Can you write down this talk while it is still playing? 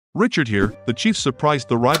Richard here. The Chiefs surprised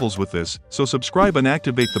the rivals with this, so subscribe and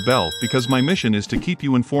activate the bell because my mission is to keep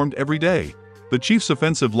you informed every day. The Chiefs'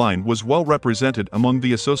 offensive line was well represented among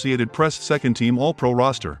the Associated Press second-team All-Pro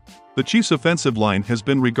roster. The Chiefs' offensive line has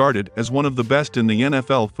been regarded as one of the best in the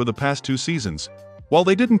NFL for the past 2 seasons. While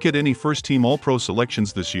they didn't get any first-team All-Pro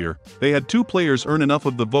selections this year, they had 2 players earn enough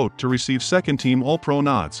of the vote to receive second-team All-Pro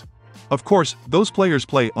nods. Of course, those players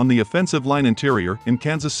play on the offensive line interior in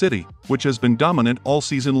Kansas City, which has been dominant all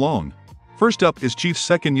season long. First up is Chiefs'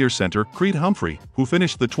 second-year center Creed Humphrey, who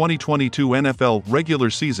finished the 2022 NFL regular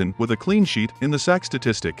season with a clean sheet in the sack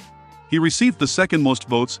statistic. He received the second most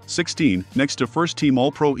votes, 16, next to first-team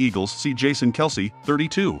All-Pro Eagles Jason Kelce,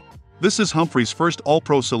 32. This is Humphrey's first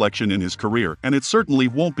All-Pro selection in his career, and it certainly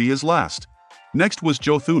won't be his last. Next was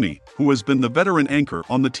Toney, who has been the veteran anchor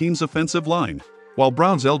on the team's offensive line. While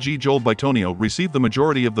Browns' LG Joel Bitonio received the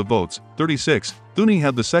majority of the votes, 36, Toney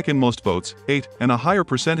had the second most votes, 8, and a higher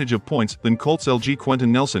percentage of points than Colts' LG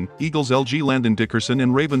Quentin Nelson, Eagles' LG Landon Dickerson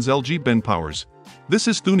and Ravens' LG Ben Powers. This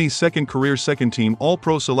is Toney's second career second-team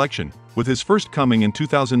All-Pro selection, with his first coming in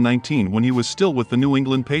 2019 when he was still with the New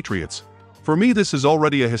England Patriots. For me, this is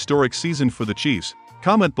already a historic season for the Chiefs.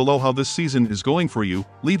 Comment below how this season is going for you,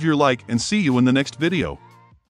 leave your like and see you in the next video.